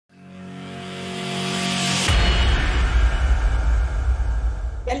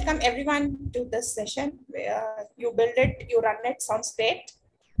Welcome everyone to this session. You build it, you run it, sounds great,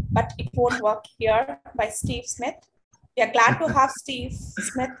 but it won't work here by Steve Smith. We are glad to have Steve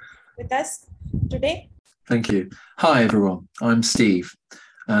Smith with us today. Thank you. Hi, everyone. I'm Steve,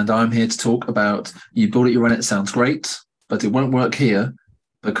 and I'm here to talk about you build it, you run it sounds great, but it won't work here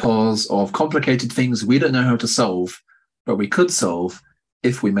because of complicated things we don't know how to solve, but we could solve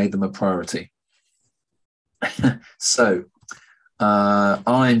if we made them a priority. So,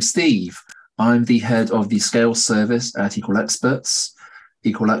 I'm Steve. I'm the head of the Scale service at Equal Experts.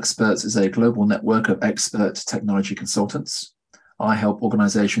 Equal Experts is a global network of expert technology consultants. I help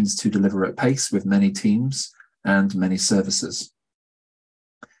organizations to deliver at pace with many teams and many services.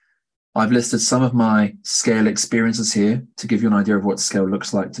 I've listed some of my Scale experiences here to give you an idea of what Scale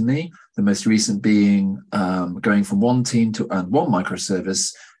looks like to me. The most recent being going from one team and one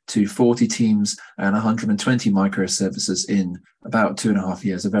microservice to 40 teams and 120 microservices in about 2.5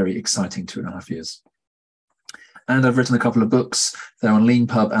 years, a very exciting 2.5 years. And I've written a couple of books. They're on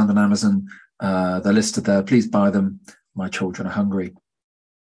LeanPub and on Amazon. They're listed there. Please buy them. My children are hungry.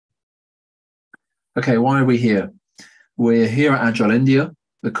 Okay, why are we here? We're here at Agile India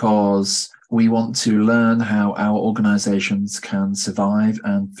because we want to learn how our organizations can survive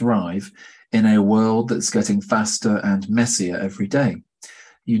and thrive in a world that's getting faster and messier every day.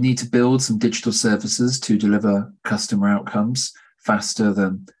 You need to build some digital services to deliver customer outcomes faster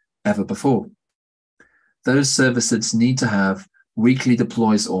than ever before. Those services need to have weekly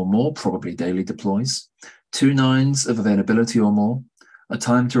deploys or more, probably daily deploys, 2 nines of availability or more, a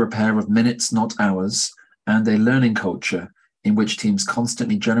time to repair of minutes, not hours, and a learning culture in which teams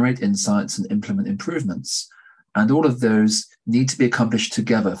constantly generate insights and implement improvements. And all of those need to be accomplished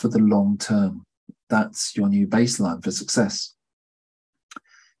together for the long term. That's your new baseline for success.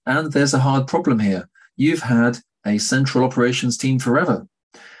 And there's a hard problem here. You've had a central operations team forever.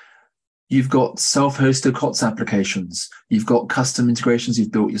 You've got self-hosted COTS applications. You've got custom integrations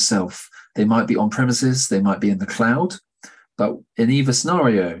you've built yourself. They might be on premises, they might be in the cloud. But in either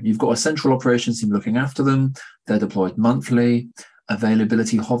scenario, you've got a central operations team looking after them. They're deployed monthly.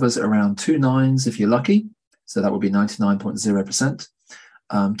 Availability hovers around 2 nines if you're lucky. So that would be 99.0%.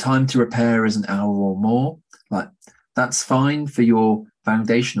 Time to repair is an hour or more. That's fine for your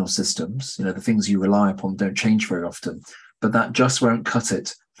foundational systems. You know, the things you rely upon don't change very often, but that just won't cut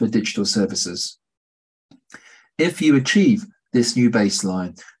it for digital services. If you achieve this new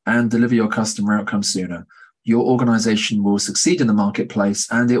baseline and deliver your customer outcomes sooner, your organization will succeed in the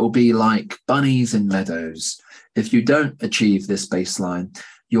marketplace and it will be like bunnies in meadows. If you don't achieve this baseline,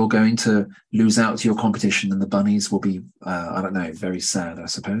 you're going to lose out to your competition and the bunnies will be, I don't know, very sad, I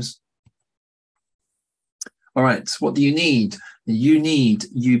suppose. All right, what do you need?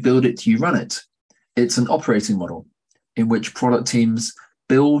 You build it, you run it. It's an operating model in which product teams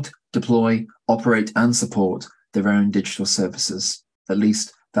build, deploy, operate, and support their own digital services. At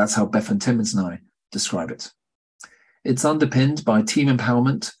least that's how Beth and Timmons and I describe it. It's underpinned by team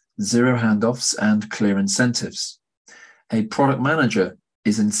empowerment, zero handoffs, and clear incentives. A product manager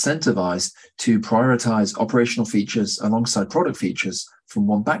is incentivized to prioritize operational features alongside product features from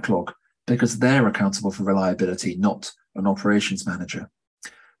one backlog because they're accountable for reliability, not an operations manager.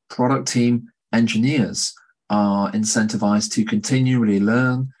 Product team engineers are incentivized to continually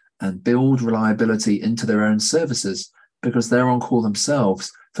learn and build reliability into their own services because they're on call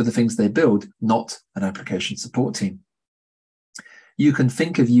themselves for the things they build, not an application support team. You can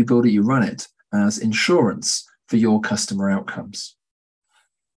think of you build it, you run it as insurance for your customer outcomes.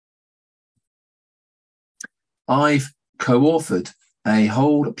 I've co-authored a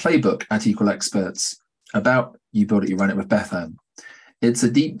whole playbook at Equal Experts about you build it, you run it with Beth Ann. It's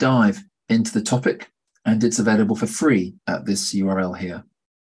a deep dive into the topic and it's available for free at this URL here.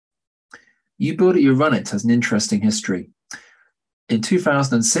 You build it, you run it has an interesting history. In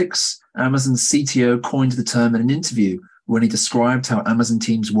 2006, Amazon's CTO coined the term in an interview when he described how Amazon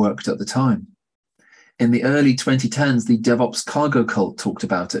teams worked at the time. In the early 2010s, the DevOps cargo cult talked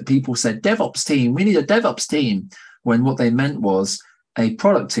about it. People said, DevOps team, we need a DevOps team, when what they meant was a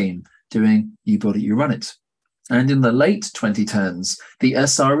product team doing you build it, you run it. And in the late 2010s, the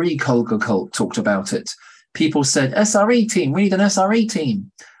SRE cargo cult talked about it. People said, SRE team, we need an SRE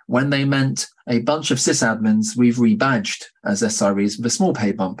team, when they meant a bunch of sysadmins we've rebadged as SREs with a small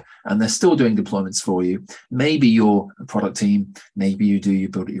pay bump, and they're still doing deployments for you. Maybe you're a product team, maybe you do, you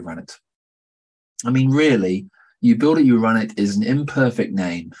build it, you run it. I mean, really, you build it, you run it is an imperfect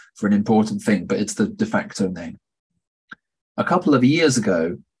name for an important thing, but it's the de facto name. A couple of years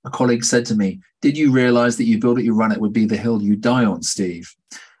ago, a colleague said to me, did you realize that you build it, you run it would be the hill you die on, Steve?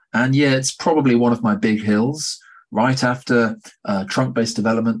 And yeah, it's probably one of my big hills, right after trunk-based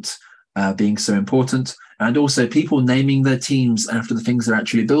development being so important, and also people naming their teams after the things they're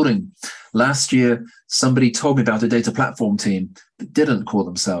actually building. Last year, somebody told me about a data platform team that didn't call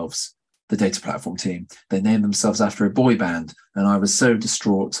themselves the data platform team. They named themselves after a boy band, and I was so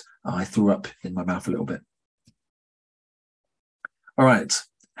distraught, I threw up in my mouth a little bit. All right,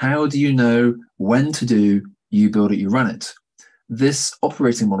 how do you know when to do you build it, you run it? This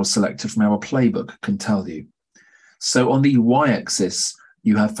operating model selector from our playbook can tell you. So on the y-axis,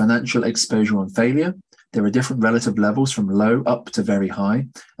 you have financial exposure and failure. There are different relative levels from low up to very high,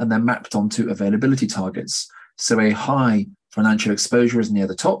 and they're mapped onto availability targets. So a high financial exposure is near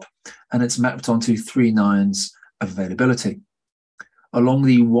the top, and it's mapped onto 3 nines of availability. Along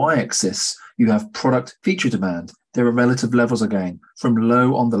the y-axis, you have product feature demand. There are relative levels again, from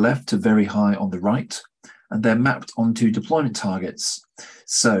low on the left to very high on the right, and they're mapped onto deployment targets.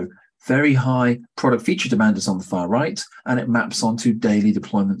 So very high product feature demand is on the far right, and it maps onto daily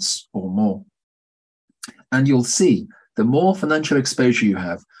deployments or more. And you'll see the more financial exposure you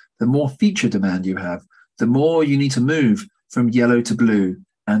have, the more feature demand you have, the more you need to move from yellow to blue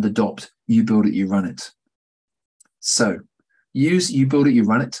and adopt you build it, you run it. So use you build it, you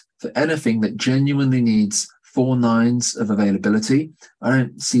run it for anything that genuinely needs 4 nines of availability. I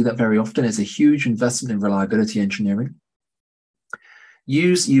don't see that very often. It's a huge investment in reliability engineering.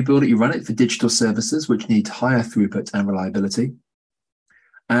 Use you build it, you run it for digital services, which need higher throughput and reliability.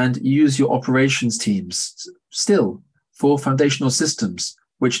 And use your operations teams still for foundational systems,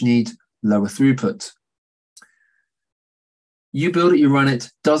 which need lower throughput. You build it, you run it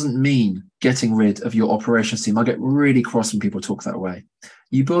doesn't mean getting rid of your operations team. I get really cross when people talk that way.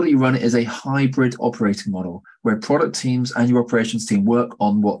 You build it, you run it is a hybrid operating model where product teams and your operations team work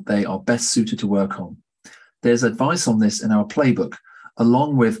on what they are best suited to work on. There's advice on this in our playbook,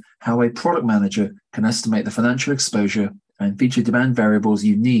 along with how a product manager can estimate the financial exposure and feature demand variables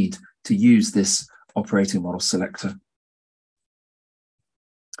you need to use this operating model selector.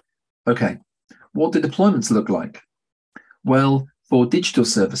 Okay, what do deployments look like? Well, for digital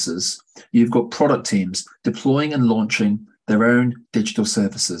services, you've got product teams deploying and launching their own digital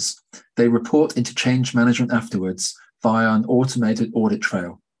services. They report into change management afterwards via an automated audit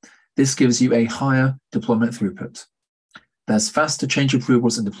trail. This gives you a higher deployment throughput. There's faster change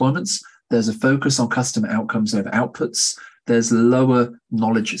approvals and deployments. There's a focus on customer outcomes over outputs. There's lower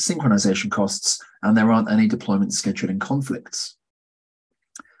knowledge synchronization costs, and there aren't any deployment scheduling conflicts.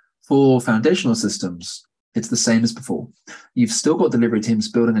 For foundational systems, it's the same as before. You've still got delivery teams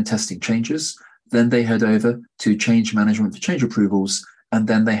building and testing changes. Then they head over to change management for change approvals, and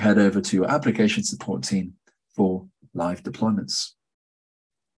then they head over to your application support team for live deployments.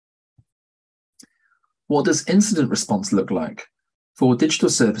 What does incident response look like? For digital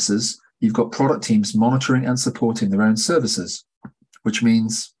services, you've got product teams monitoring and supporting their own services, which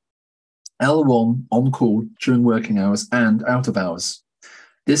means L1 on call during working hours and out of hours.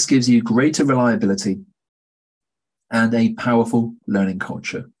 This gives you greater reliability and a powerful learning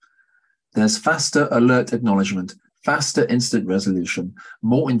culture. There's faster alert acknowledgement, faster incident resolution,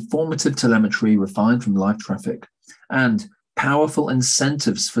 more informative telemetry refined from live traffic, and powerful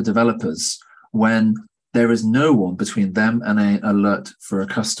incentives for developers when there is no one between them and an alert for a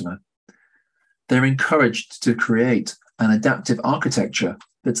customer. They're encouraged to create an adaptive architecture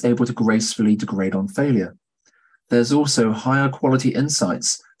that's able to gracefully degrade on failure. There's also higher quality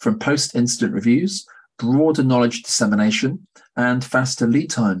insights from post-incident reviews, broader knowledge dissemination, and faster lead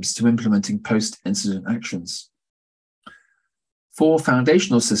times to implementing post-incident actions. For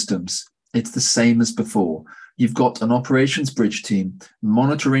foundational systems, it's the same as before. You've got an operations bridge team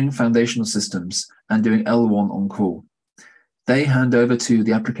monitoring foundational systems and doing L1 on call. They hand over to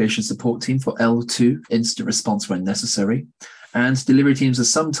the application support team for L2 instant response when necessary, and delivery teams are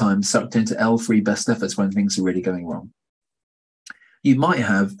sometimes sucked into L3 best efforts when things are really going wrong. You might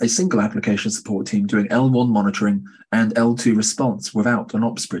have a single application support team doing L1 monitoring and L2 response without an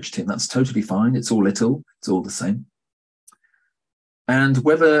ops bridge team. That's totally fine. It's all little. It's all the same. And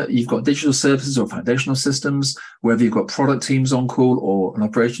whether you've got digital services or foundational systems, whether you've got product teams on call or an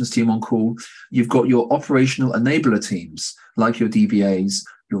operations team on call, you've got your operational enabler teams like your DBAs,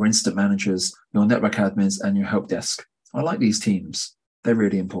 your incident managers, your network admins, and your help desk. I like these teams. They're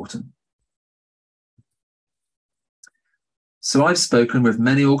really important. So I've spoken with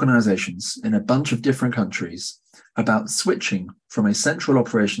many organizations in a bunch of different countries about switching from a central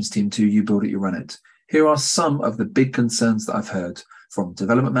operations team to you build it, you run it. Here are some of the big concerns that I've heard from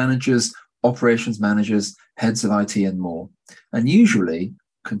development managers, operations managers, heads of IT, and more. And usually,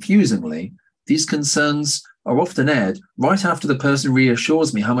 confusingly, these concerns are often aired right after the person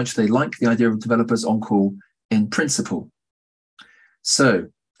reassures me how much they like the idea of developers on call in principle. So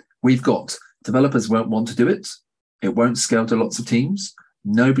we've got developers won't want to do it. It won't scale to lots of teams.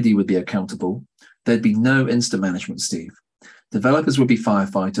 Nobody would be accountable. There'd be no instant management, Steve. Developers would be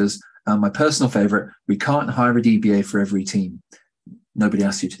firefighters. And my personal favorite, we can't hire a DBA for every team. Nobody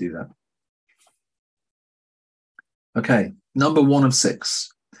asked you to do that. Okay, number 1 of 6.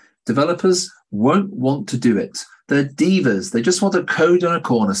 Developers won't want to do it. They're divas. They just want to code in a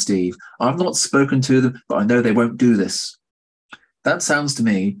corner, Steve. I've not spoken to them, but I know they won't do this. That sounds to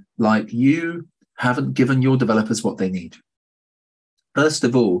me like you haven't given your developers what they need. First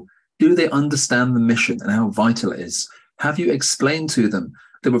of all, do they understand the mission and how vital it is? Have you explained to them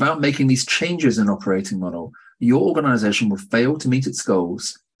that without making these changes in operating model, your organization will fail to meet its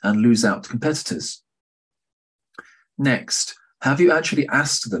goals and lose out to competitors? Next, have you actually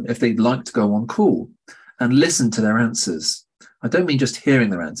asked them if they'd like to go on call and listen to their answers? I don't mean just hearing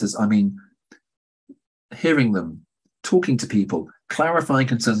their answers. I mean hearing them, talking to people, clarifying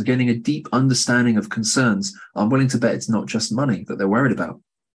concerns, and getting a deep understanding of concerns. I'm willing to bet it's not just money that they're worried about.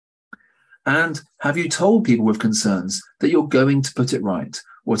 And have you told people with concerns that you're going to put it right?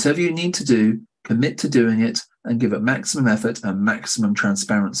 Whatever you need to do, commit to doing it and give it maximum effort and maximum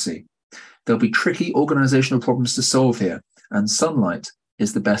transparency. There'll be tricky organizational problems to solve here, and sunlight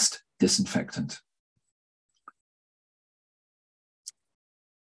is the best disinfectant.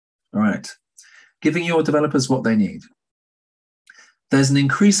 All right, giving your developers what they need. There's an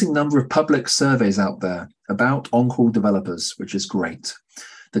increasing number of public surveys out there about on-call developers, which is great.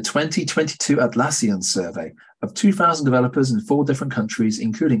 The 2022 Atlassian survey of 2,000 developers in 4 different countries,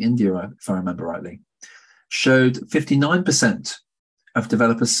 including India, if I remember rightly, showed 59% of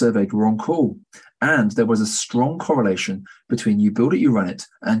developers surveyed were on call. And there was a strong correlation between you build it, you run it,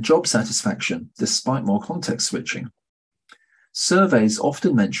 and job satisfaction, despite more context switching. Surveys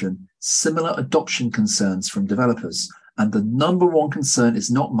often mention similar adoption concerns from developers, and the number 1 concern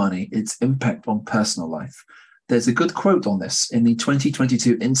is not money, it's impact on personal life. There's a good quote on this in the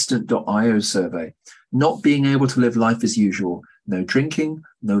 2022 Instant.io survey. Not being able to live life as usual, no drinking,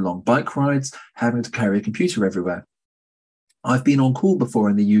 no long bike rides, having to carry a computer everywhere. I've been on call before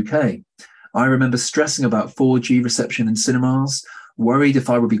in the UK. I remember stressing about 4G reception in cinemas, worried if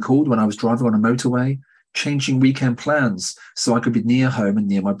I would be called when I was driving on a motorway, changing weekend plans so I could be near home and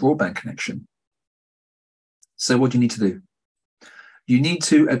near my broadband connection. So what do you need to do? You need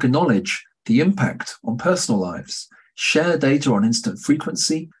to acknowledge the impact on personal lives, share data on incident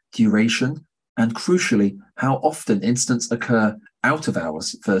frequency, duration, and crucially, how often incidents occur out of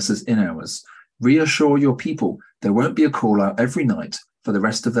hours versus in hours. Reassure your people there won't be a call out every night for the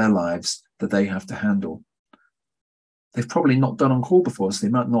rest of their lives that they have to handle. They've probably not done on call before, so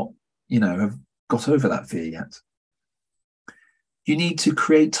they might not, have got over that fear yet. You need to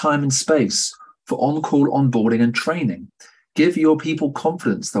create time and space for on-call onboarding and training. Give your people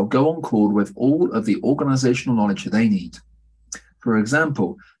confidence they'll go on call with all of the organizational knowledge they need. For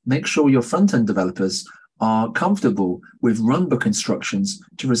example, make sure your front-end developers are comfortable with runbook instructions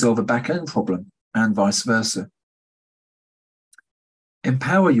to resolve a back-end problem and vice versa.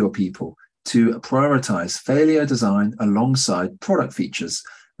 Empower your people to prioritize failure design alongside product features.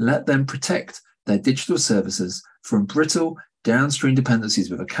 Let them protect their digital services from brittle downstream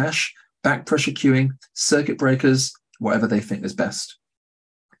dependencies with a cache, back pressure queuing, circuit breakers, whatever they think is best.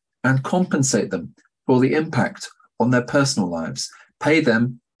 And compensate them for the impact on their personal lives. Pay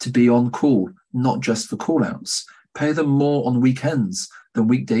them to be on call, not just for callouts. Pay them more on weekends than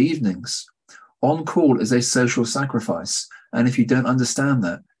weekday evenings. On call is a social sacrifice. And if you don't understand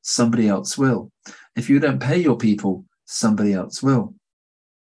that, somebody else will. If you don't pay your people, somebody else will.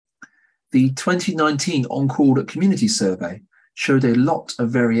 The 2019 On-Call Community Survey showed a lot of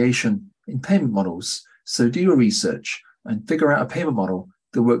variation in payment models. So do your research and figure out a payment model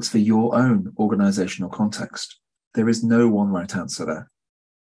that works for your own organizational context. There is no one right answer there.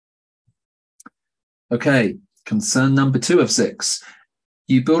 Okay, concern number 2 of 6.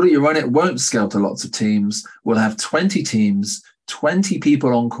 You build it, you run it, won't scale to lots of teams. We'll have 20 teams, 20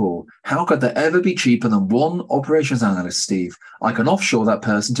 people on call. How could there ever be cheaper than 1 operations analyst, Steve? I can offshore that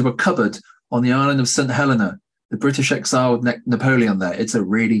person to a cupboard on the island of St. Helena, the British exiled Napoleon there. It's a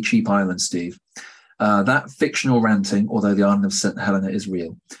really cheap island, Steve. That fictional ranting, although the island of St. Helena is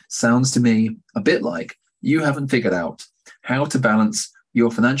real, sounds to me a bit like you haven't figured out how to balance your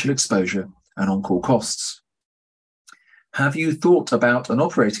financial exposure and on-call costs. Have you thought about an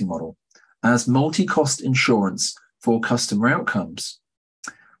operating model as multi-cost insurance for customer outcomes?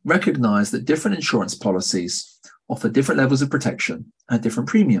 Recognize that different insurance policies offer different levels of protection at different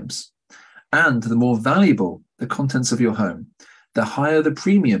premiums. And the more valuable the contents of your home, the higher the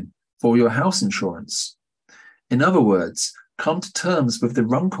premium for your house insurance. In other words, come to terms with the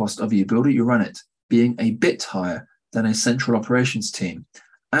run cost of you build it, you run it being a bit higher than a central operations team.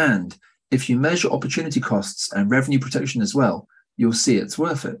 And if you measure opportunity costs and revenue protection as well, you'll see it's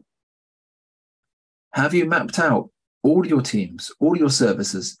worth it. Have you mapped out all your teams, all your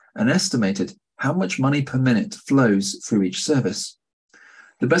services, and estimated how much money per minute flows through each service?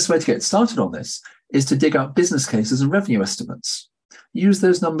 The best way to get started on this is to dig out business cases and revenue estimates. Use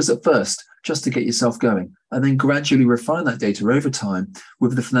those numbers at first just to get yourself going, and then gradually refine that data over time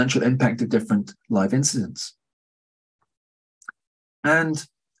with the financial impact of different live incidents. And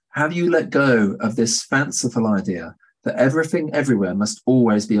have you let go of this fanciful idea that everything everywhere must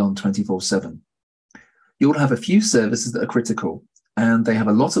always be on 24/7? You'll have a few services that are critical, and they have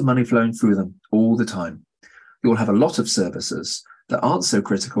a lot of money flowing through them all the time. You'll have a lot of services that aren't so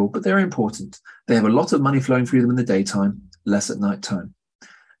critical, but they're important. They have a lot of money flowing through them in the daytime, less at nighttime.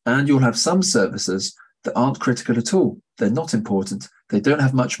 And you'll have some services that aren't critical at all. They're not important. They don't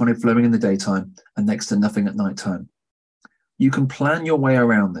have much money flowing in the daytime and next to nothing at nighttime. You can plan your way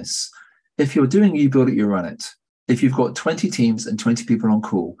around this. If you're doing you build it, you run it. If you've got 20 teams and 20 people on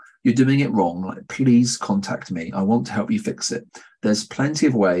call, you're doing it wrong, like, please contact me. I want to help you fix it. There's plenty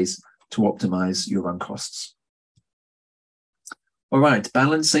of ways to optimize your run costs. All right,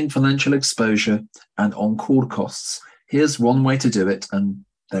 balancing financial exposure and on-call costs. Here's one way to do it, and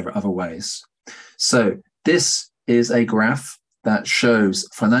there are other ways. So this is a graph that shows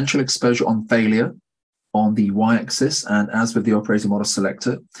financial exposure on failure on the y-axis, and as with the operating model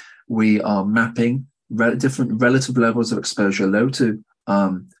selector, we are mapping different relative levels of exposure, low to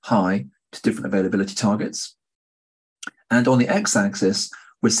high, to different availability targets. And on the x-axis,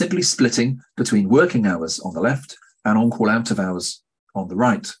 we're simply splitting between working hours on the left and on-call out of hours on the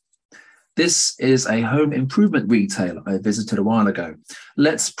right. This is a home improvement retailer I visited a while ago.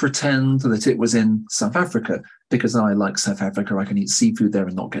 Let's pretend that it was in South Africa, because I like South Africa. I can eat seafood there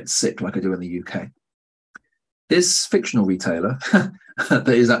and not get sick like I do in the UK. This fictional retailer, that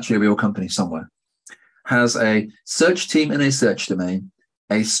is actually a real company somewhere, has a search team in a search domain,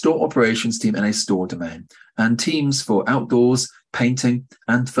 a store operations team in a store domain, and teams for outdoors, painting,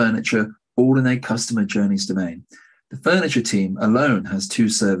 and furniture, all in a customer journeys domain. The furniture team alone has 2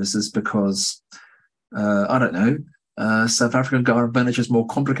 services because, I don't know, South African garden furniture is more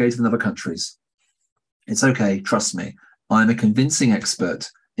complicated than other countries. It's okay, trust me. I'm a convincing expert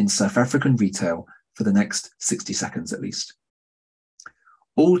in South African retail for the next 60 seconds at least.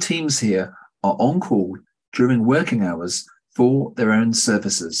 All teams here are on call during working hours for their own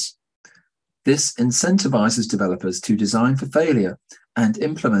services. This incentivizes developers to design for failure and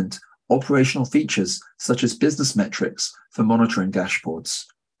implement operational features such as business metrics for monitoring dashboards.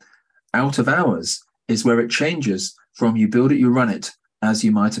 Out of hours is where it changes from you build it, you run it, as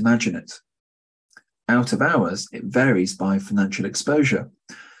you might imagine it. Out of hours, it varies by financial exposure.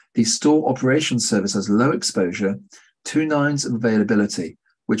 The store operations service has low exposure, 2 nines of availability,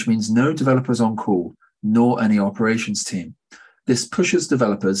 which means no developers on call, nor any operations team. This pushes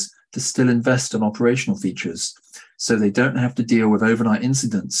developers to still invest in operational features, so they don't have to deal with overnight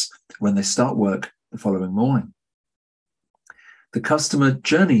incidents when they start work the following morning. The customer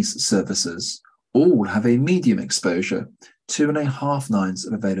journeys services all have a medium exposure, 2.5 nines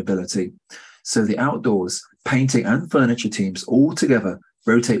of availability. So the outdoors, painting and furniture teams all together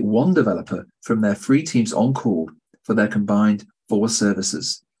rotate 1 developer from their 3 teams on call for their combined 4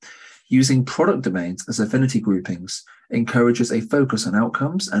 services. Using product domains as affinity groupings encourages a focus on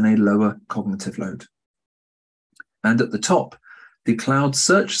outcomes and a lower cognitive load. And at the top, the cloud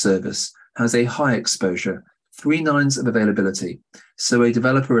search service has a high exposure, 3 nines of availability. So a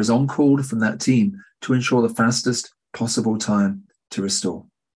developer is on call from that team to ensure the fastest possible time to restore.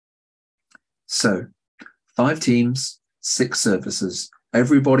 So 5 teams, 6 services,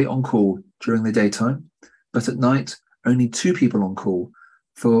 everybody on call during the daytime, but at night, only 2 people on call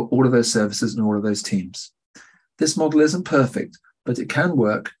for all of those services and all of those teams. This model isn't perfect, but it can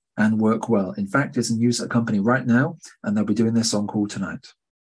work and work well. In fact, it's in use at a company right now, and they'll be doing this on call tonight.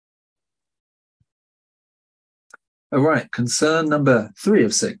 All right, concern number 3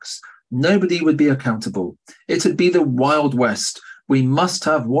 of 6. Nobody would be accountable. It'd be the Wild West. We must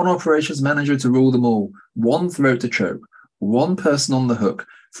have 1 operations manager to rule them all, 1 throat to choke, 1 person on the hook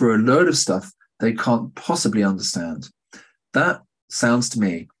for a load of stuff they can't possibly understand. That sounds to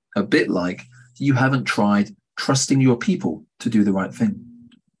me a bit like you haven't tried trusting your people to do the right thing.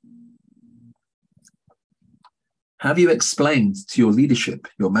 Have you explained to your leadership,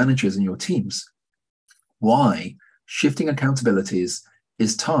 your managers, and your teams why shifting accountabilities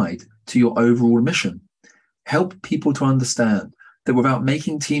is tied to your overall mission? Help people to understand that without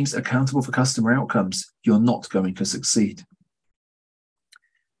making teams accountable for customer outcomes, you're not going to succeed?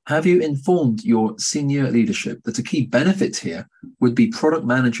 Have you informed your senior leadership that a key benefit here would be product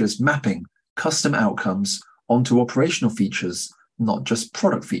managers mapping custom outcomes onto operational features, not just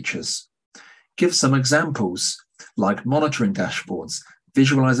product features? Give some examples like monitoring dashboards,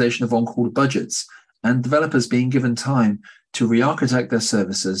 visualization of on-call budgets, and developers being given time to re-architect their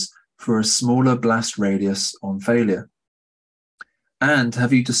services for a smaller blast radius on failure. And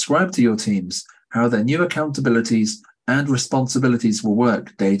have you described to your teams how their new accountabilities and responsibilities will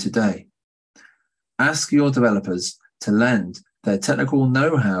work day to day? Ask your developers to lend their technical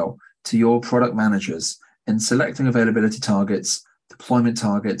know-how to your product managers in selecting availability targets, deployment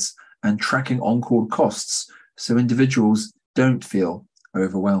targets, and tracking on-call costs so individuals don't feel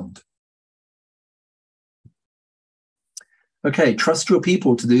overwhelmed. Okay, trust your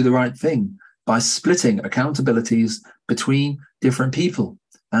people to do the right thing by splitting accountabilities between different people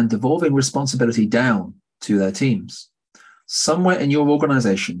and devolving responsibility down to their teams. Somewhere in your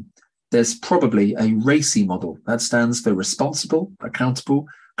organization, there's probably a RACI model that stands for responsible, accountable,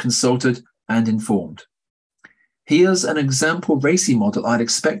 consulted, and informed. Here's an example RACI model I'd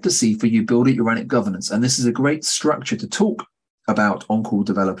expect to see for you build it, you run it governance. And this is a great structure to talk about on-call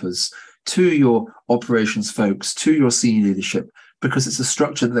developers to your operations folks, to your senior leadership, because it's a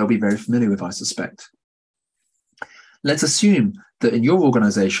structure that they'll be very familiar with, I suspect. Let's assume that in your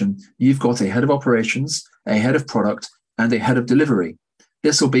organization, you've got a head of operations, a head of product, and a head of delivery.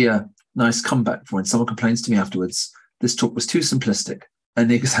 This will be a nice comeback for when someone complains to me afterwards, this talk was too simplistic and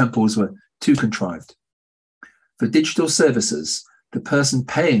the examples were too contrived. For digital services, the person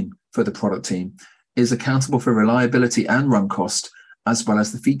paying for the product team is accountable for reliability and run cost, as well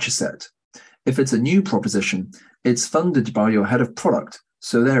as the feature set. If it's a new proposition, it's funded by your head of product,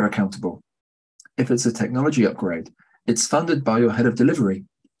 so they're accountable. If it's a technology upgrade, it's funded by your head of delivery,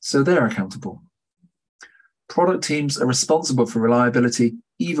 so they're accountable. Product teams are responsible for reliability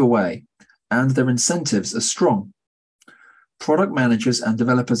either way, and their incentives are strong. Product managers and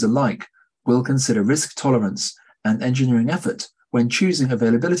developers alike will consider risk tolerance and engineering effort when choosing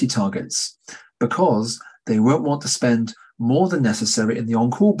availability targets, because they won't want to spend more than necessary in the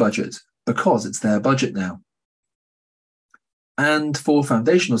on-call budget, because it's their budget now. And for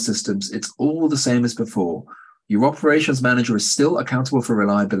foundational systems, it's all the same as before. Your operations manager is still accountable for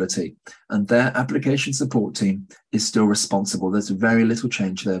reliability, and their application support team is still responsible. There's very little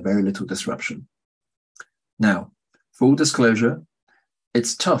change there, very little disruption. Now, full disclosure,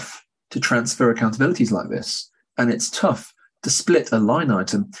 it's tough to transfer accountabilities like this, and it's tough to split a line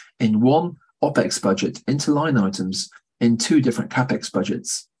item in one OPEX budget into line items in two different CAPEX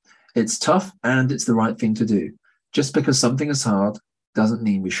budgets. It's tough, and it's the right thing to do. Just because something is hard doesn't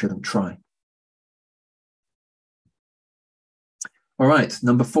mean we shouldn't try. All right,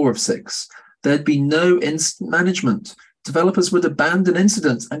 number 4 of 6. There'd be no incident management. Developers would abandon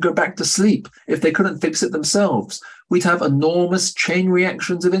incidents and go back to sleep if they couldn't fix it themselves. We'd have enormous chain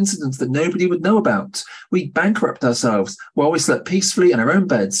reactions of incidents that nobody would know about. We'd bankrupt ourselves while we slept peacefully in our own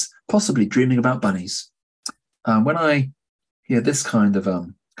beds, possibly dreaming about bunnies. When I hear this kind of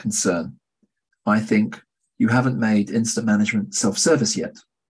concern, I think you haven't made incident management self-service yet.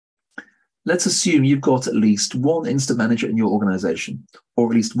 Let's assume you've got at least one incident manager in your organization, or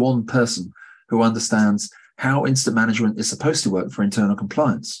at least one person who understands how incident management is supposed to work for internal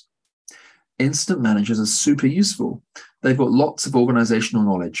compliance. Incident managers are super useful. They've got lots of organizational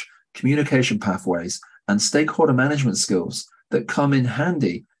knowledge, communication pathways, and stakeholder management skills that come in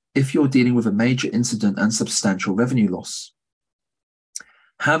handy if you're dealing with a major incident and substantial revenue loss.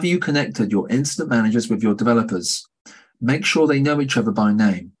 Have you connected your incident managers with your developers? Make sure they know each other by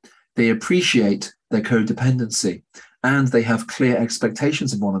name. They appreciate their codependency, and they have clear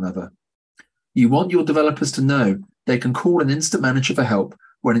expectations of one another. You want your developers to know they can call an incident manager for help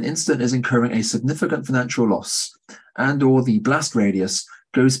when an incident is incurring a significant financial loss and or the blast radius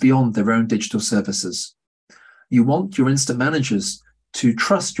goes beyond their own digital services. You want your incident managers to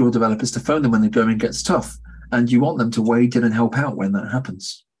trust your developers to phone them when the going gets tough, and you want them to wade in and help out when that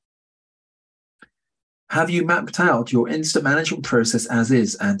happens. Have you mapped out your incident management process as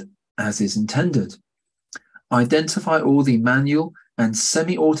is and as is intended? Identify all the manual and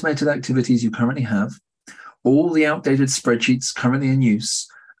semi-automated activities you currently have, all the outdated spreadsheets currently in use,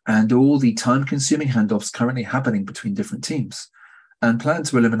 and all the time-consuming handoffs currently happening between different teams, and plan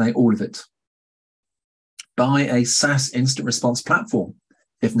to eliminate all of it. Buy a SaaS instant response platform,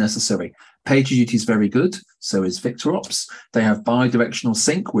 if necessary. PagerDuty is very good, so is VictorOps. They have bi-directional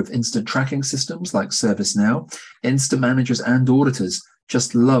sync with instant tracking systems like ServiceNow. Instant managers and auditors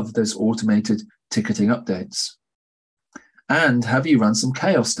just love those automated ticketing updates. And have you run some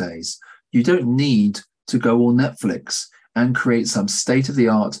chaos days? You don't need to go all Netflix and create some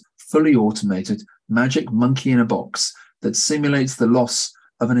state-of-the-art, fully automated magic monkey in a box that simulates the loss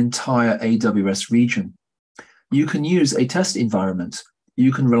of an entire AWS region. You can use a test environment.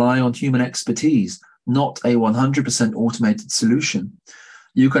 You can rely on human expertise, not a 100% automated solution.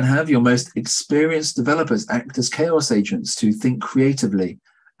 You can have your most experienced developers act as chaos agents to think creatively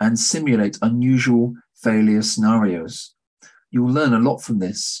and simulate unusual failure scenarios. You'll learn a lot from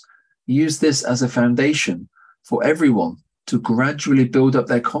this. Use this as a foundation for everyone to gradually build up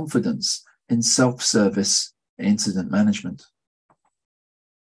their confidence in self-service incident management.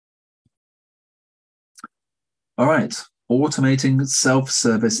 All right, automating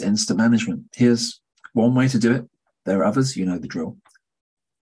self-service incident management. Here's one way to do it. There are others, you know the drill.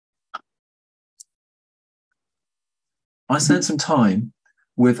 I spent some time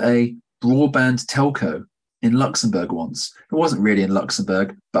with a broadband telco in Luxembourg once. It wasn't really in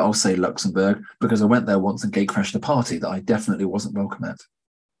Luxembourg, but I'll say Luxembourg because I went there once and gate-crashed a party that I definitely wasn't welcome at.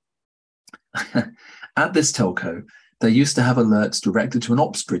 At this telco, they used to have alerts directed to an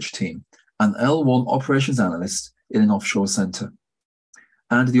ops bridge team, an L1 operations analyst in an offshore center.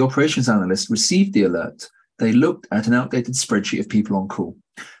 And the operations analyst received the alert. They looked at an outdated spreadsheet of people on call.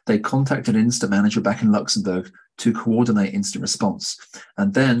 They contacted an incident manager back in Luxembourg to coordinate incident response.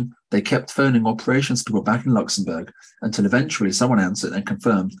 And then they kept phoning operations people back in Luxembourg until eventually someone answered and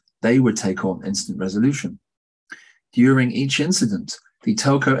confirmed they would take on incident resolution. During each incident, the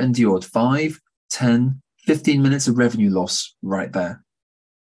telco endured 5, 10, 15 minutes of revenue loss right there.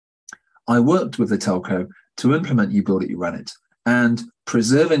 I worked with the telco to implement You Build It, You Run It, and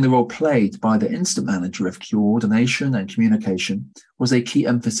preserving the role played by the incident manager of coordination and communication was a key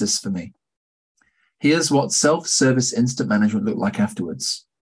emphasis for me. Here's what self-service incident management looked like afterwards.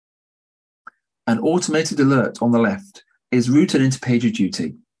 An automated alert on the left is routed into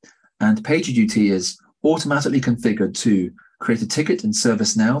PagerDuty, and PagerDuty is automatically configured to create a ticket in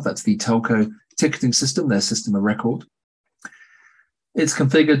ServiceNow. That's the telco ticketing system, their system of record. It's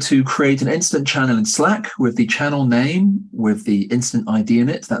configured to create an incident channel in Slack with the channel name, with the incident ID in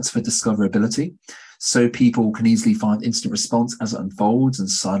it. That's for discoverability, so people can easily find incident response as it unfolds and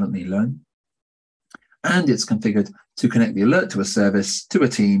silently learn. And it's configured to connect the alert to a service, to a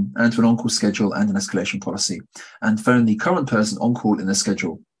team, and to an on-call schedule and an escalation policy, and phone the current person on call in the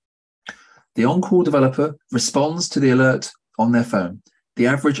schedule. The on-call developer responds to the alert on their phone. The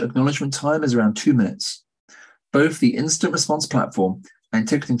average acknowledgement time is around 2 minutes. Both the incident response platform and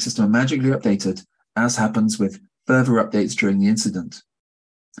ticketing system are magically updated, as happens with further updates during the incident.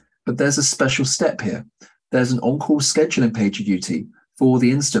 But there's a special step here. There's an on-call scheduling PagerDuty for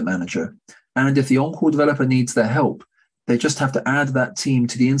the incident manager. And if the on-call developer needs their help, they just have to add that team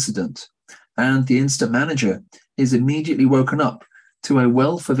to the incident. And the incident manager is immediately woken up to a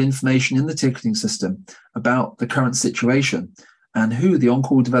wealth of information in the ticketing system about the current situation and who the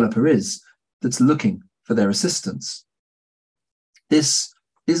on-call developer is that's looking for their assistance. This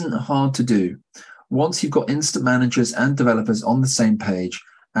isn't hard to do. Once you've got incident managers and developers on the same page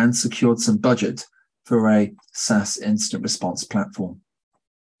and secured some budget for a SaaS incident response platform.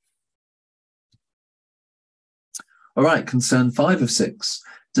 All right, concern 5 of 6.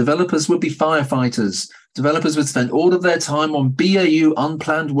 Developers would be firefighters. Developers would spend all of their time on BAU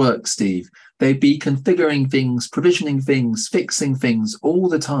unplanned work, Steve. They'd be configuring things, provisioning things, fixing things all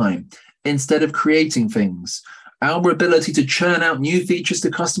the time, instead of creating things. Our ability to churn out new features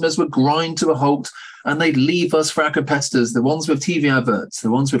to customers would grind to a halt, and they'd leave us for our competitors, the ones with TV adverts, the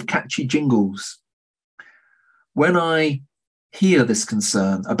ones with catchy jingles. When I hear this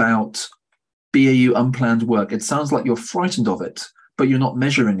concern about BAU unplanned work, it sounds like you're frightened of it, but you're not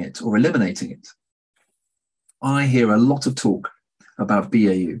measuring it or eliminating it. I hear a lot of talk about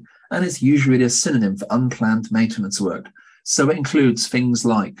BAU, and it's usually a synonym for unplanned maintenance work. So it includes things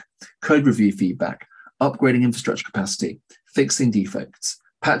like code review feedback, upgrading infrastructure capacity, fixing defects,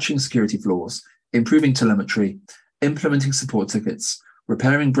 patching security flaws, improving telemetry, implementing support tickets,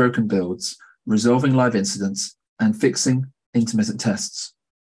 repairing broken builds, resolving live incidents, and fixing intermittent tests.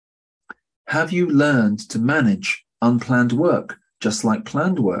 Have you learned to manage unplanned work, just like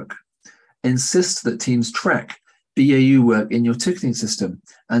planned work? Insist that teams track BAU work in your ticketing system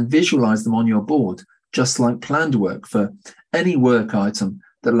and visualize them on your board, just like planned work for any work item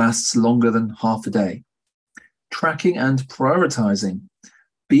that lasts longer than half a day. Tracking and prioritizing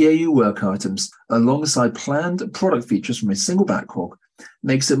BAU work items alongside planned product features from a single backlog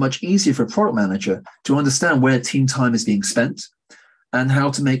makes it much easier for a product manager to understand where team time is being spent and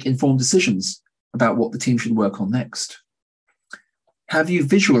how to make informed decisions about what the team should work on next. Have you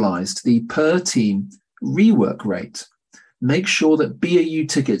visualized the per team rework rate? make sure that BAU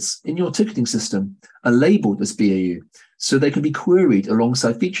tickets in your ticketing system are labeled as BAU so they can be queried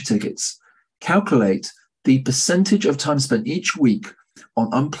alongside feature tickets. Calculate the percentage of time spent each week on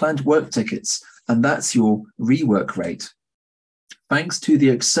unplanned work tickets, and that's your rework rate. Thanks to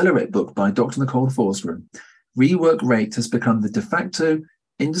the Accelerate book by Dr. Nicole Forsgren, rework rate has become the de facto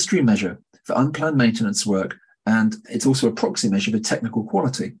industry measure for unplanned maintenance work, and it's also a proxy measure for technical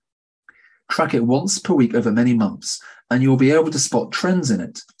quality. Track it once per week over many months, and you'll be able to spot trends in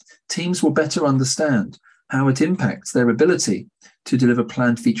it. Teams will better understand how it impacts their ability to deliver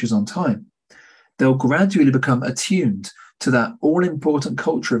planned features on time. They'll gradually become attuned to that all-important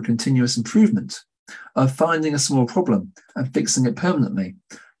culture of continuous improvement, of finding a small problem and fixing it permanently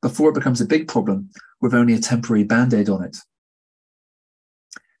before it becomes a big problem with only a temporary band-aid on it.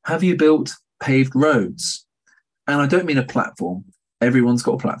 Have you built paved roads? And I don't mean a platform. Everyone's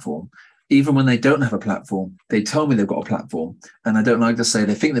got a platform. Even when they don't have a platform, they tell me they've got a platform. And I don't like to say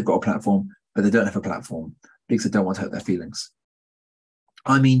they think they've got a platform, but they don't have a platform because I don't want to hurt their feelings.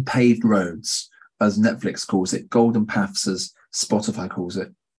 I mean paved roads, as Netflix calls it, golden paths, as Spotify calls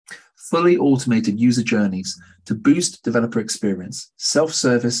it. Fully automated user journeys to boost developer experience.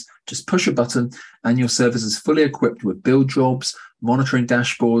 Self-service, just push a button and your service is fully equipped with build jobs, monitoring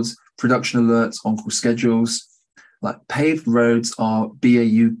dashboards, production alerts, on-call schedules. Like paved roads are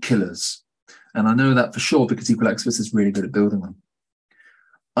BAU killers. And I know that for sure because Equal Experts is really good at building them.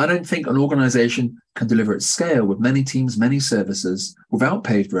 I don't think an organization can deliver at scale with many teams, many services without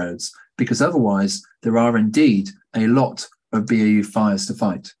paved roads, because otherwise there are indeed a lot of BAU fires to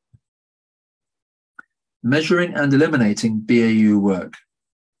fight. Measuring and eliminating BAU work.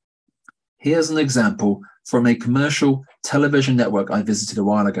 Here's an example from a commercial television network I visited a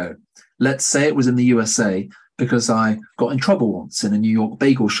while ago. Let's say it was in the USA because I got in trouble once in a New York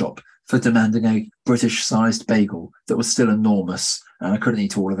bagel shop for demanding a British-sized bagel that was still enormous, and I couldn't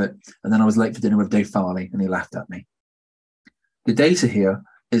eat all of it. And then I was late for dinner with Dave Farley, and he laughed at me. The data here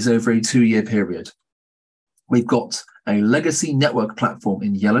is over a 2-year period. We've got a legacy network platform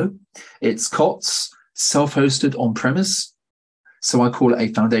in yellow. It's COTS, self-hosted on-premise, so I call it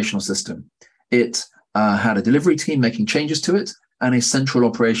a foundational system. It had a delivery team making changes to it and a central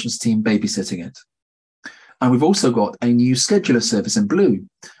operations team babysitting it. And we've also got a new scheduler service in blue.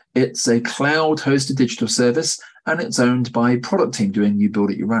 It's a cloud-hosted digital service, and it's owned by a product team doing you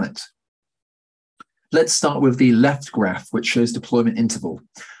build it, you run it. Let's start with the left graph, which shows deployment interval.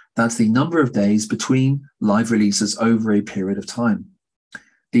 That's the number of days between live releases over a period of time.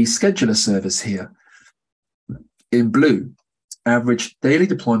 The scheduler service here in blue averaged daily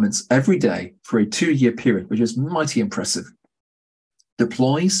deployments every day for a 2-year period, which is mighty impressive.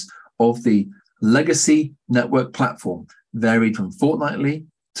 Deploys of the legacy network platform varied from fortnightly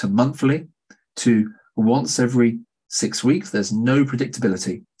to monthly to once every 6 weeks. There's no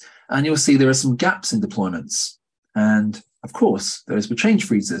predictability. And you'll see there are some gaps in deployments. And of course, those were change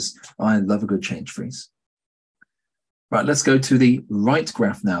freezes. I love a good change freeze. Right, let's go to the right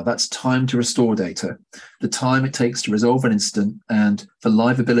graph now. That's time to restore data, the time it takes to resolve an incident and for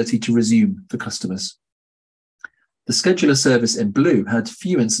liveability to resume for customers. The scheduler service in blue had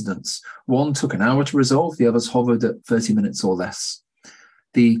few incidents. One took an hour to resolve, the others hovered at 30 minutes or less.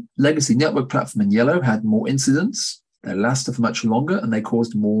 The legacy network platform in yellow had more incidents. They lasted for much longer and they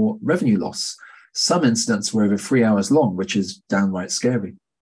caused more revenue loss. Some incidents were over 3 hours long, which is downright scary.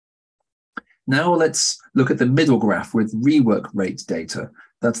 Now let's look at the middle graph with rework rate data.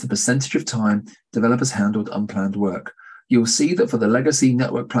 That's the percentage of time developers handled unplanned work. You'll see that for the legacy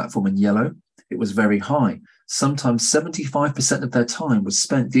network platform in yellow, it was very high. Sometimes 75% of their time was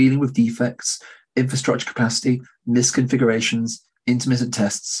spent dealing with defects, infrastructure capacity, misconfigurations, intermittent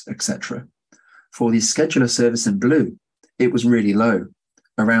tests, etc. For the scheduler service in blue, it was really low,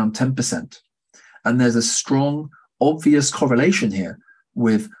 around 10%. And there's a strong, obvious correlation here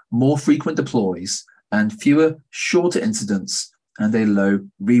with more frequent deploys and fewer, shorter incidents and a low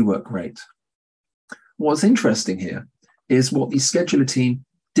rework rate. What's interesting here is what the scheduler team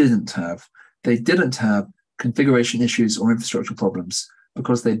didn't have. They didn't have configuration issues or infrastructure problems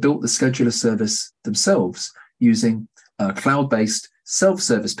because they built the scheduler service themselves using cloud-based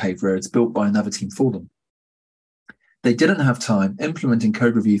self-service paved roads built by another team for them. They didn't have time implementing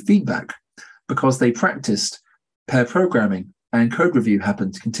code review feedback because they practiced pair programming and code review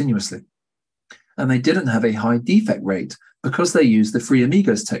happened continuously. And they didn't have a high defect rate because they used the Free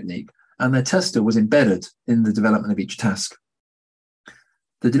Amigos technique and their tester was embedded in the development of each task.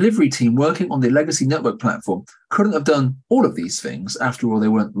 The delivery team working on the legacy network platform couldn't have done all of these things. After all, they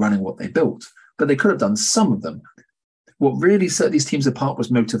weren't running what they built, but they could have done some of them. What really set these teams apart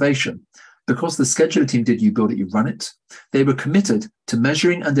was motivation. Because the scheduler team did you build it, you run it, they were committed to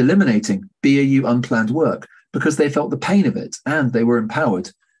measuring and eliminating BAU unplanned work because they felt the pain of it and they were empowered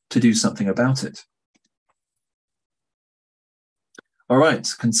to do something about it. All right,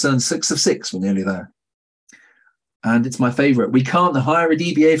 concern 6 of 6, we're nearly there. And it's my favorite. We can't hire a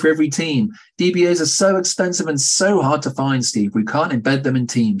DBA for every team. DBAs are so expensive and so hard to find, Steve. We can't embed them in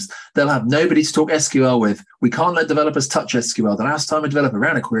teams. They'll have nobody to talk SQL with. We can't let developers touch SQL. The last time a developer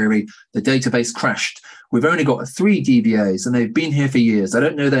ran a query, the database crashed. We've only got 3 DBAs and they've been here for years. I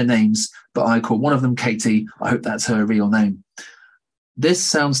don't know their names, but I call one of them Katie. I hope that's her real name. This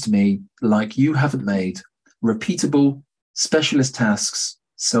sounds to me like you haven't made repeatable specialist tasks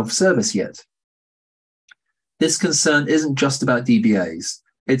self-service yet. This concern isn't just about DBAs.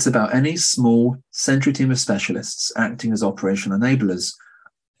 It's about any small central team of specialists acting as operational enablers.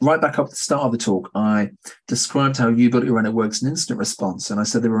 Right back up at the start of the talk, I described how you built your own networks in incident response, and I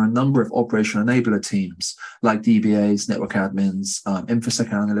said there were a number of operational enabler teams like DBAs, network admins,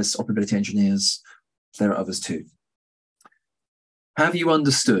 InfoSec analysts, operability engineers. There are others too. Have you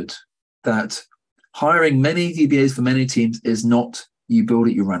understood that hiring many DBAs for many teams is not you build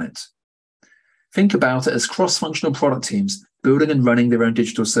it, you run it? Think about it as cross-functional product teams building and running their own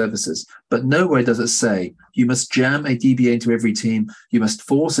digital services, but nowhere does it say you must jam a DBA into every team, you must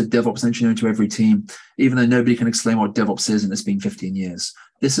force a DevOps engineer into every team, even though nobody can explain what DevOps is and it's been 15 years.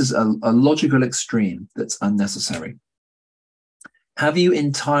 This is a logical extreme that's unnecessary. Have you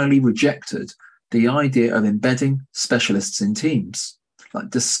entirely rejected the idea of embedding specialists in teams? Like,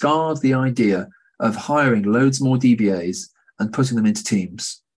 discard the idea of hiring loads more DBAs and putting them into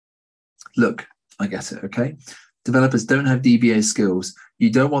teams. Look, I get it, okay? Developers don't have DBA skills. You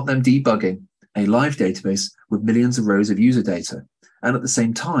don't want them debugging a live database with millions of rows of user data. And at the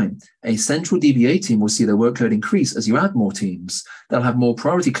same time, a central DBA team will see their workload increase as you add more teams. They'll have more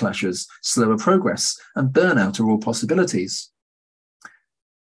priority clashes, slower progress, and burnout are all possibilities.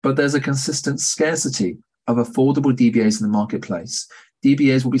 But there's a consistent scarcity of affordable DBAs in the marketplace.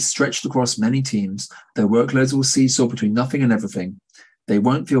 DBAs will be stretched across many teams. Their workloads will seesaw between nothing and everything. They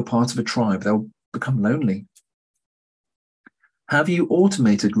won't feel part of a tribe. They'll become lonely. Have you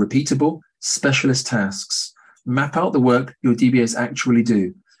automated repeatable specialist tasks? Map out the work your DBAs actually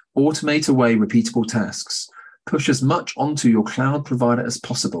do. Automate away repeatable tasks. Push as much onto your cloud provider as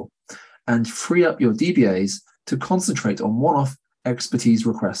possible and free up your DBAs to concentrate on one-off expertise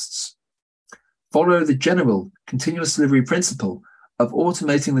requests. Follow the general continuous delivery principle of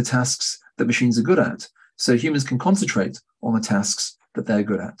automating the tasks that machines are good at so humans can concentrate on the tasks that they're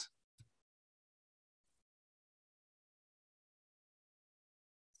good at.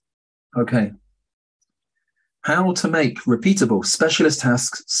 Okay. How to make repeatable specialist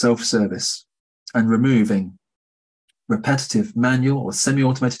tasks self-service and removing repetitive manual or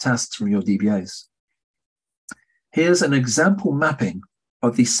semi-automated tasks from your DBAs. Here's an example mapping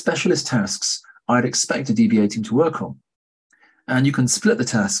of the specialist tasks I'd expect a DBA team to work on. And you can split the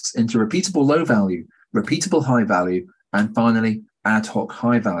tasks into repeatable low value, repeatable high value, and finally, ad hoc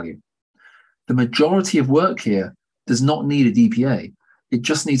high value. The majority of work here does not need a DBA. It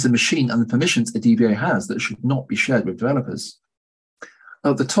just needs a machine and the permissions a DBA has that should not be shared with developers.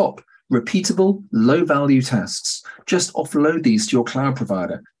 At the top, repeatable low-value tasks. Just offload these to your cloud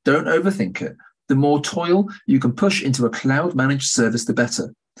provider. Don't overthink it. The more toil you can push into a cloud-managed service, the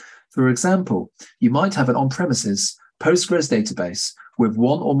better. For example, you might have an on-premises Postgres database with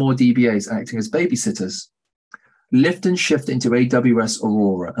one or more DBAs acting as babysitters. Lift and shift into AWS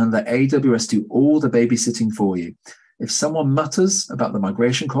Aurora and let AWS do all the babysitting for you. If someone mutters about the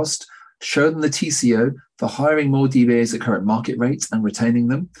migration cost, show them the TCO for hiring more DBAs at current market rates and retaining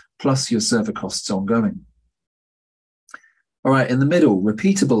them, plus your server costs ongoing. All right, in the middle,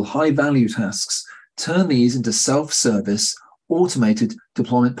 repeatable high-value tasks. Turn these into self-service, automated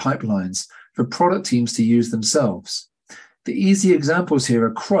deployment pipelines for product teams to use themselves. The easy examples here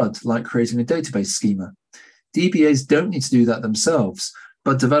are CRUD, like creating a database schema. DBAs don't need to do that themselves,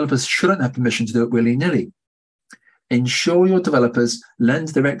 but developers shouldn't have permission to do it willy-nilly. Ensure your developers lend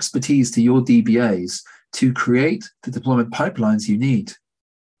their expertise to your DBAs to create the deployment pipelines you need.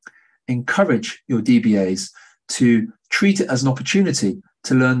 Encourage your DBAs to treat it as an opportunity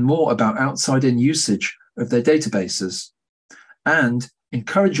to learn more about outside-in usage of their databases. And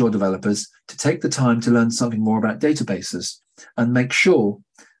encourage your developers to take the time to learn something more about databases and make sure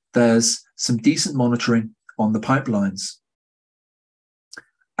there's some decent monitoring on the pipelines.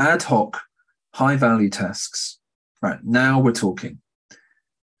 Ad hoc, high-value tasks. Right, now we're talking.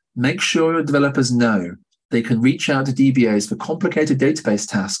 Make sure your developers know they can reach out to DBAs for complicated database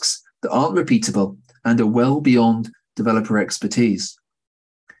tasks that aren't repeatable and are well beyond developer expertise.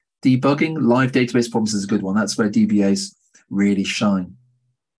 Debugging live database problems is a good one. That's where DBAs really shine.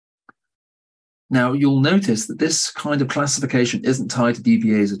 Now, you'll notice that this kind of classification isn't tied to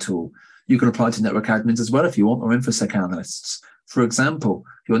DBAs at all. You can apply it to network admins as well if you want, or InfoSec analysts. For example,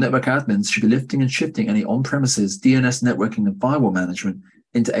 your network admins should be lifting and shifting any on-premises DNS networking and firewall management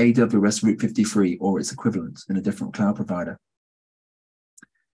into AWS Route 53 or its equivalent in a different cloud provider.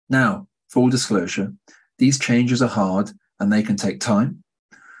 Now, full disclosure, these changes are hard and they can take time.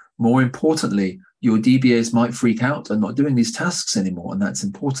 More importantly, your DBAs might freak out and not doing these tasks anymore, and that's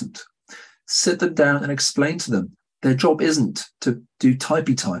important. Sit them down and explain to them their job isn't to do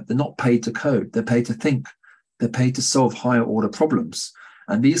typey type. They're not paid to code. They're paid to think. They're paid to solve higher order problems.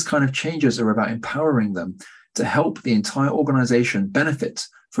 And these kind of changes are about empowering them to help the entire organization benefit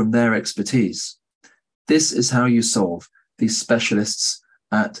from their expertise. This is how you solve these specialists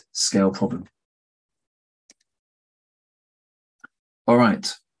at scale problem. All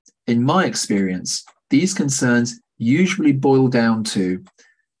right. In my experience, these concerns usually boil down to,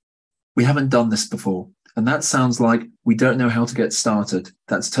 we haven't done this before. And that sounds like we don't know how to get started.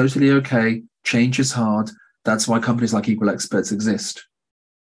 That's totally okay. Change is hard. That's why companies like Equal Experts exist.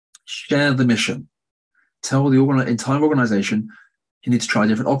 Share the mission. Tell the entire organization you need to try a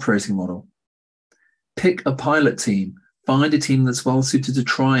different operating model. Pick a pilot team. Find a team that's well suited to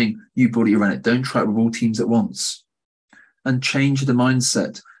trying You Build It, You Run It. Don't try it with all teams at once. And change the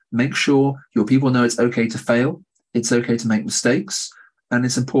mindset. Make sure your people know it's okay to fail. It's okay to make mistakes. And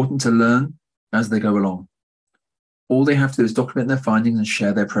it's important to learn as they go along. All they have to do is document their findings and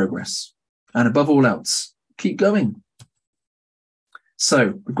share their progress. And above all else, keep going.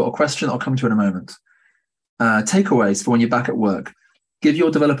 So we've got a question I'll come to in a moment. Takeaways for when you're back at work. Give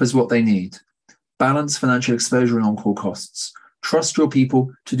your developers what they need. Balance financial exposure and on-call costs. Trust your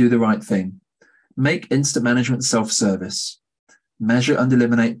people to do the right thing. Make incident management self-service. Measure and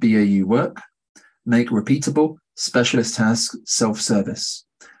eliminate BAU work. Make repeatable specialist tasks self-service.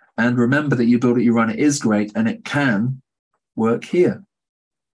 And remember that You Build It, You Run It is great and it can work here.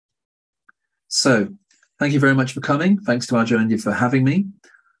 So thank you very much for coming. Thanks to Agile India for having me.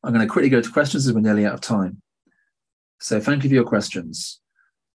 I'm going to quickly go to questions as we're nearly out of time. So thank you for your questions.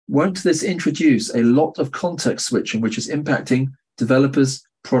 Won't this introduce a lot of context switching, which is impacting developers'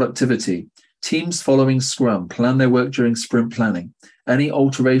 productivity? Teams following Scrum plan their work during sprint planning. Any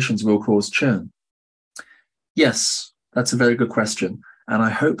alterations will cause churn. Yes, that's a very good question. And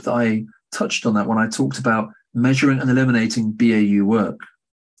I hope that I touched on that when I talked about measuring and eliminating BAU work.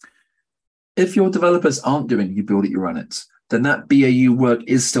 If your developers aren't doing You Build It, You Run It, then that BAU work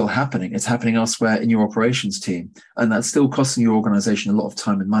is still happening. It's happening elsewhere in your operations team. And that's still costing your organization a lot of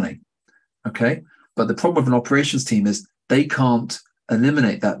time and money. Okay? But the problem with an operations team is they can't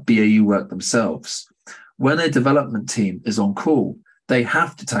eliminate that BAU work themselves. When a development team is on call, they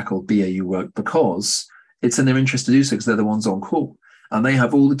have to tackle BAU work because it's in their interest to do so because they're the ones on call. And they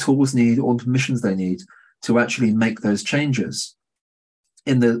have all the tools needed, all the permissions they need to actually make those changes.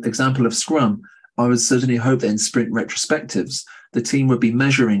 In the example of Scrum, I would certainly hope that in sprint retrospectives, the team would be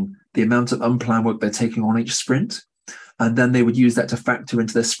measuring the amount of unplanned work they're taking on each sprint. And then they would use that to factor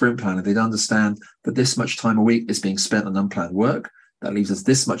into their sprint plan. And they'd understand that this much time a week is being spent on unplanned work. That leaves us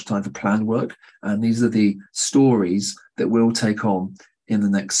this much time for planned work. And these are the stories that we'll take on in the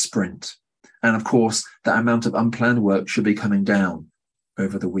next sprint. And of course, that amount of unplanned work should be coming down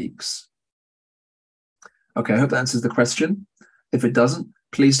over the weeks. Okay, I hope that answers the question. If it doesn't,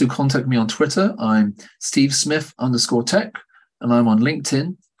 please do contact me on Twitter. I'm stevesmith_tech, and I'm on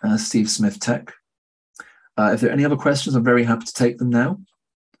LinkedIn as Steve Smith Tech. If there are any other questions, I'm very happy to take them now.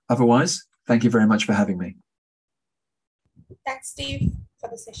 Otherwise, thank you very much for having me. Thanks, Steve, for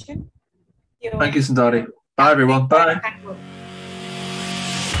the session. Thank you, Sundari. Bye, everyone. Bye.